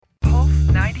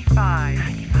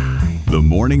The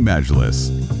Morning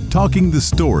Majlis, talking the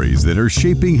stories that are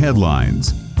shaping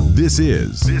headlines. This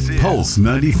is Pulse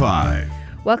 95.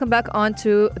 Welcome back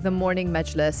onto the Morning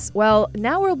Majlis. Well,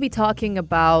 now we'll be talking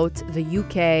about the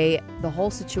UK, the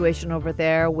whole situation over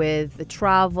there with the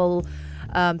travel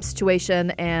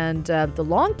situation and the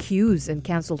long queues and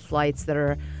canceled flights that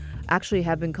are actually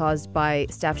have been caused by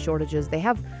staff shortages. They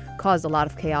have caused a lot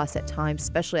of chaos at times,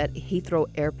 especially at Heathrow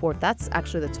Airport. That's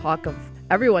actually the talk of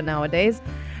everyone nowadays.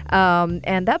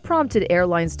 And that prompted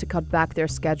airlines to cut back their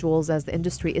schedules as the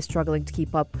industry is struggling to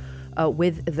keep up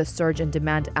with the surge in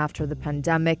demand after the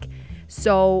pandemic.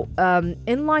 So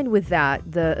in line with that,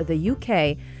 the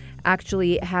UK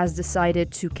actually has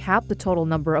decided to cap the total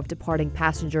number of departing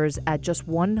passengers at just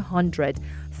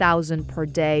 100,000 per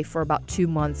day for about 2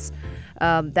 months.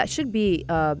 That should be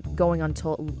going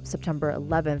until September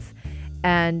 11th.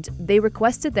 And they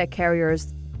requested that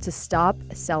carriers to stop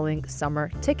selling summer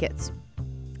tickets.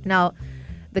 Now,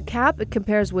 the cap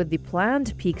compares with the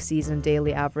planned peak season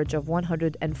daily average of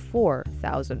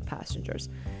 104,000 passengers.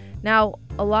 Now,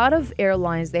 a lot of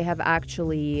airlines, they have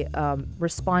actually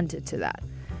responded to that.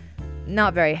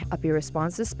 Not very happy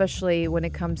responses, especially when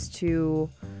it comes to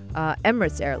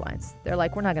Emirates Airlines. They're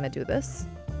like, we're not going to do this.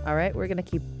 All right, we're going to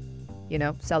keep,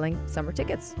 selling summer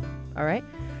tickets. All right,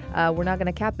 we're not going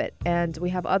to cap it. And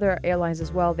we have other airlines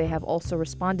as well. They have also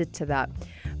responded to that.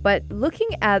 But looking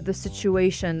at the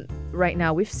situation right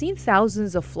now, we've seen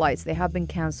thousands of flights. They have been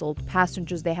canceled.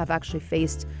 Passengers, they have actually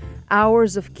faced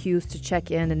hours of queues to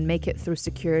check in and make it through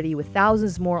security, with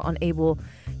thousands more unable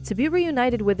to be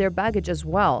reunited with their baggage as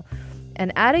well.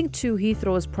 And adding to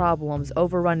Heathrow's problems,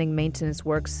 overrunning maintenance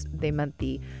works, they meant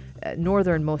the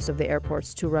northernmost of the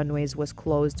airport's 2 runways was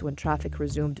closed when traffic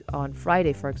resumed on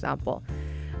Friday, for example.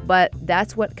 But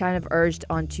that's what kind of urged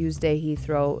on Tuesday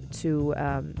Heathrow to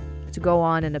go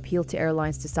on and appeal to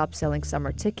airlines to stop selling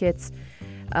summer tickets.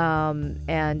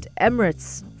 And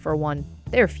Emirates, for one,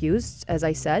 they refused, as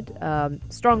I said.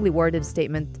 Strongly worded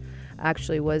statement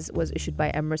actually was issued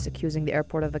by Emirates accusing the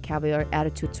airport of a cavalier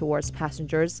attitude towards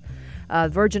passengers.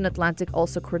 Virgin Atlantic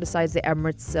also criticized the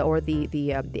Emirates or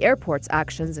the airport's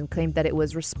actions and claimed that it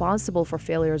was responsible for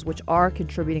failures which are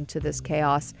contributing to this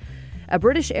chaos. A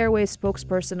British Airways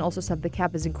spokesperson also said the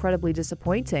cap is incredibly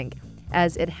disappointing,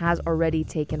 as it has already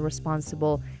taken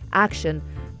responsible action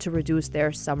to reduce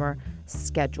their summer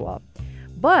schedule.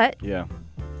 But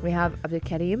we have Abdul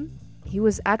Karim. He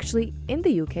was actually in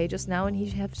the UK just now, and he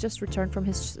has just returned from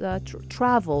his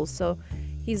travels. So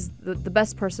he's the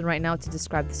best person right now to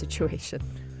describe the situation.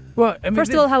 Well, I mean,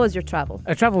 first of all, how was your travel?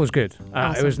 Travel was good.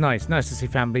 Awesome. It was nice to see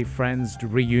family, friends,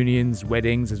 reunions,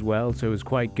 weddings as well. So it was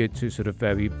quite good to sort of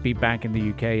be back in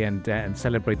the UK and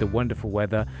celebrate the wonderful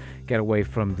weather, get away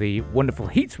from the wonderful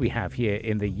heat we have here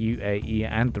in the UAE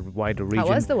and the wider region.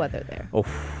 How was the weather there? Oh,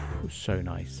 so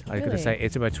nice. Really? I got to say,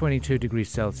 it's about 22 degrees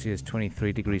Celsius,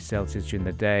 23 degrees Celsius during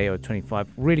the day, or 25.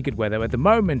 Really good weather. At the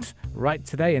moment, right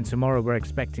today and tomorrow, we're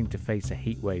expecting to face a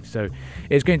heat wave. So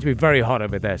it's going to be very hot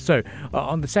over there. So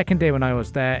on the second day when I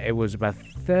was there, it was about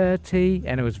 30,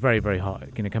 and it was very, very hot.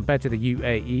 Compared to the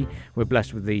UAE, we're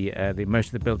blessed with the most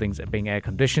of the buildings being air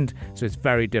conditioned. So it's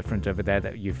very different over there,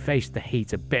 that you face the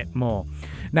heat a bit more.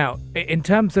 Now, in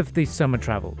terms of the summer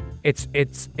travel, it's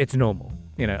normal.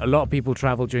 A lot of people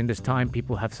travel during this time.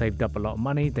 People have saved up a lot of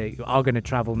money. They are going to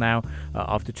travel now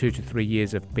after 2 to 3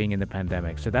 years of being in the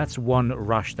pandemic. So that's one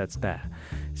rush that's there.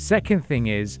 Second thing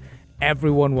is,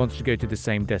 everyone wants to go to the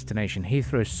same destination.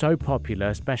 Heathrow is so popular,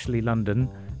 especially London,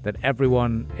 that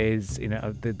everyone is,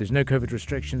 there's no COVID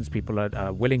restrictions. People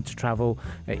are willing to travel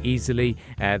easily.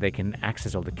 They can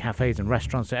access all the cafes and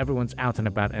restaurants. So everyone's out and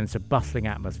about, and it's a bustling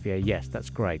atmosphere. Yes,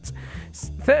 that's great.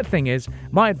 Third thing is,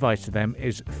 my advice to them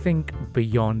is think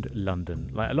beyond London.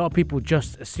 Like, a lot of people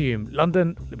just assume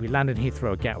London, we land in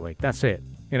Heathrow or Gatwick. That's it.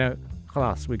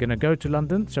 Class, we're going to go to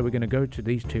London, so we're going to go to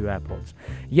these 2 airports.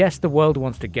 Yes, the world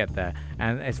wants to get there,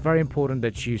 and it's very important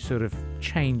that you sort of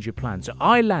change your plans. So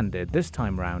I landed this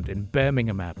time round in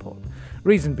Birmingham Airport.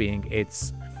 Reason being,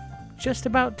 it's just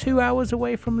about 2 hours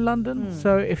away from London.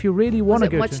 So if you really want to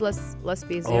go, was it much less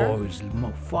busier? Oh, it was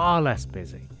far less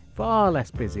busy. Far less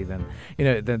busy than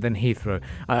Heathrow.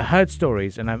 I heard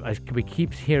stories, and we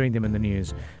keep hearing them in the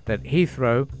news, that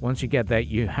Heathrow, once you get there,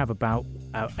 you have about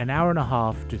an hour and a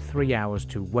half to 3 hours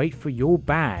to wait for your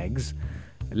bags,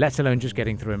 let alone just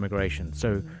getting through immigration.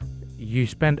 So you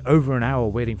spend over an hour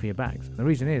waiting for your bags. The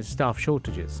reason is staff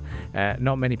shortages.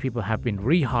 Not many people have been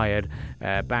rehired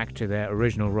back to their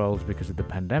original roles because of the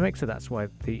pandemic, so that's why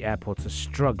the airports are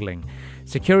struggling.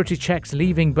 Security checks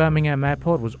leaving Birmingham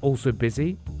Airport was also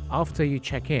busy. After you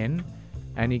check in,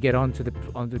 and you get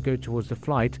go towards the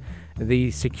flight,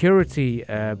 the security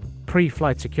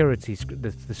pre-flight security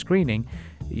the screening,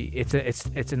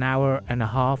 it's an hour and a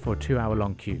half or 2 hour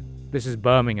long queue. This is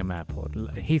Birmingham Airport.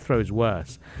 Heathrow's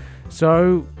worse.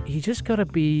 So you just got to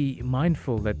be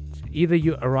mindful that either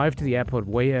you arrive to the airport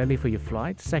way early for your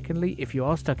flight. Secondly, if you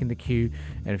are stuck in the queue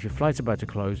and if your flight's about to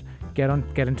close, get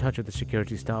in touch with the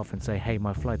security staff and say, hey,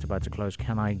 my flight's about to close.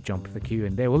 Can I jump the queue?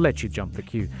 And they will let you jump the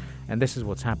queue. And this is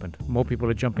what's happened. More people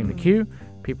are jumping the queue.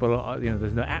 People are,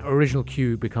 there's no original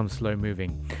queue becomes slow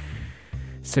moving.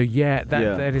 So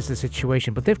that is the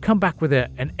situation. But they've come back with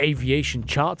an aviation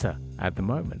charter at the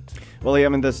moment. Well, yeah, I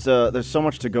mean, there's so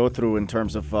much to go through in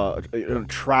terms of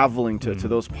traveling to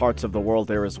those parts of the world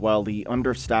there as well. The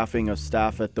understaffing of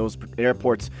staff at those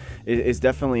airports is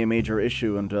definitely a major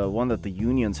issue, and one that the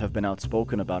unions have been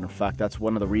outspoken about. In fact, that's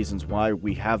one of the reasons why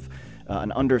we have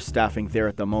an understaffing there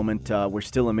at the moment. We're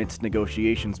still amidst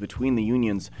negotiations between the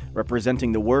unions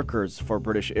representing the workers for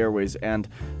British Airways and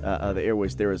the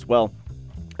airways there as well.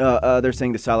 They're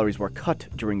saying the salaries were cut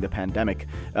during the pandemic.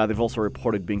 They've also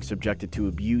reported being subjected to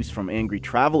abuse from angry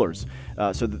travelers.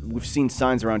 We've seen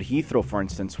signs around Heathrow, for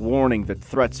instance, warning that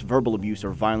threats, verbal abuse,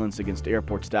 or violence against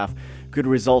airport staff could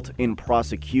result in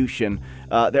prosecution.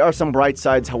 There are some bright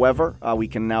sides, however. We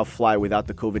can now fly without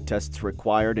the COVID tests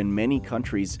required in many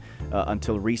countries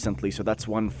until recently, so that's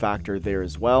one factor there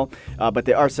as well. But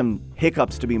there are some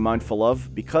hiccups to be mindful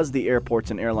of. Because the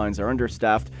airports and airlines are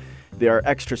understaffed, there are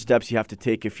extra steps you have to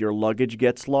take if your luggage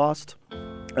gets lost.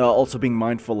 Also being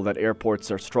mindful that airports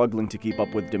are struggling to keep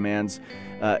up with demands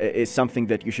is something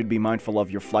that you should be mindful of.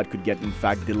 Your flight could get, in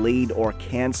fact, delayed or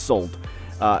cancelled.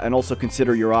 And also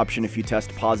consider your option if you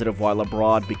test positive while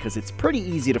abroad, because it's pretty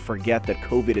easy to forget that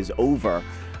COVID is over,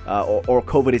 or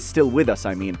COVID is still with us,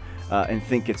 and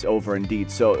think it's over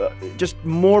indeed. So just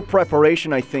more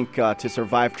preparation, I think, to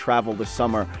survive travel this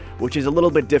summer, which is a little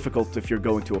bit difficult if you're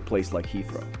going to a place like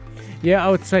Heathrow. Yeah,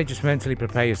 I would say just mentally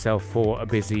prepare yourself for a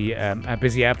busy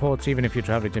airports, even if you're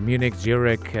traveling to Munich,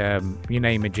 Zurich, you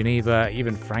name it, Geneva,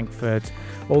 even Frankfurt.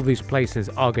 All these places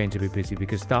are going to be busy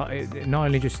because not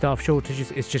only just staff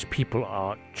shortages, it's just people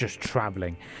are just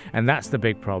traveling. And that's the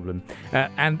big problem.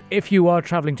 And if you are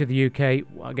traveling to the UK,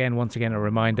 once again, a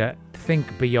reminder, think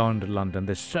beyond London.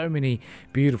 There's so many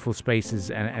beautiful spaces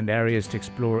and areas to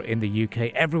explore in the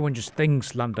UK. Everyone just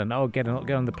thinks London. Oh, get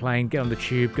on the plane, get on the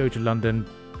tube, go to London,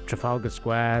 Trafalgar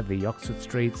Square, the Oxford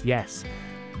Streets. Yes,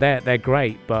 they're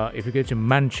great, but if you go to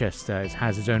Manchester, it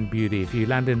has its own beauty. If you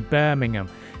land in Birmingham,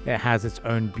 it has its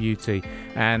own beauty.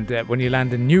 And when you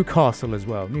land in Newcastle as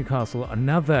well,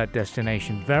 another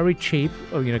destination, very cheap,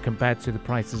 compared to the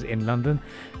prices in London.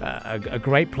 A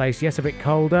great place. Yes, a bit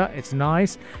colder. It's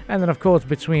nice. And then, of course,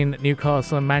 between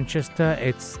Newcastle and Manchester,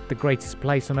 it's the greatest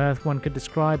place on earth, one could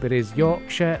describe. It is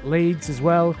Yorkshire, Leeds as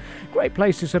well. Great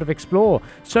place to sort of explore.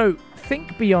 So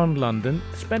think beyond London,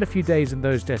 spend a few days in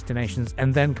those destinations,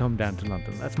 and then come down to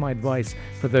London. That's my advice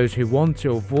for those who want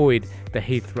to avoid the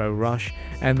Heathrow rush,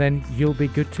 and then you'll be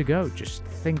good to go. Just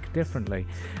think differently.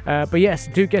 But yes,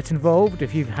 do get involved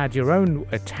if you've had your own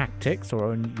tactics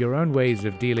or your own ways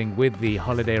of dealing with the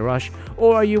holiday rush,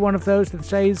 or are you one of those that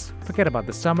says, forget about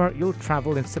the summer, you'll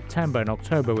travel in September and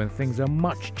October when things are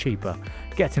much cheaper.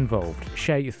 Get involved.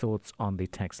 Share your thoughts on the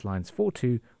text lines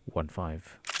 4215.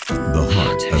 The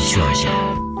Heart of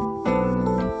Sharjah.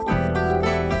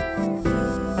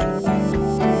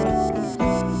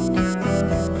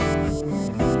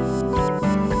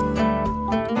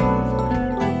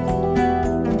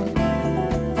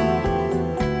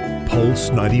 Pulse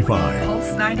 95.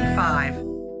 Pulse 95.